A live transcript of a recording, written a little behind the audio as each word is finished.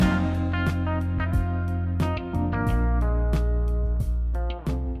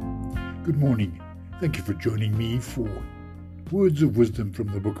Good morning. Thank you for joining me for Words of Wisdom from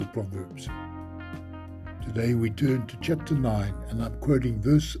the book of Proverbs. Today we turn to chapter 9 and I'm quoting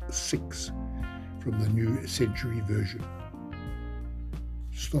verse 6 from the New Century Version.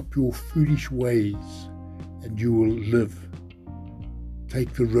 Stop your foolish ways and you will live.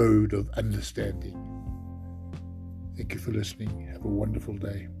 Take the road of understanding. Thank you for listening. Have a wonderful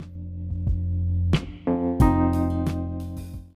day.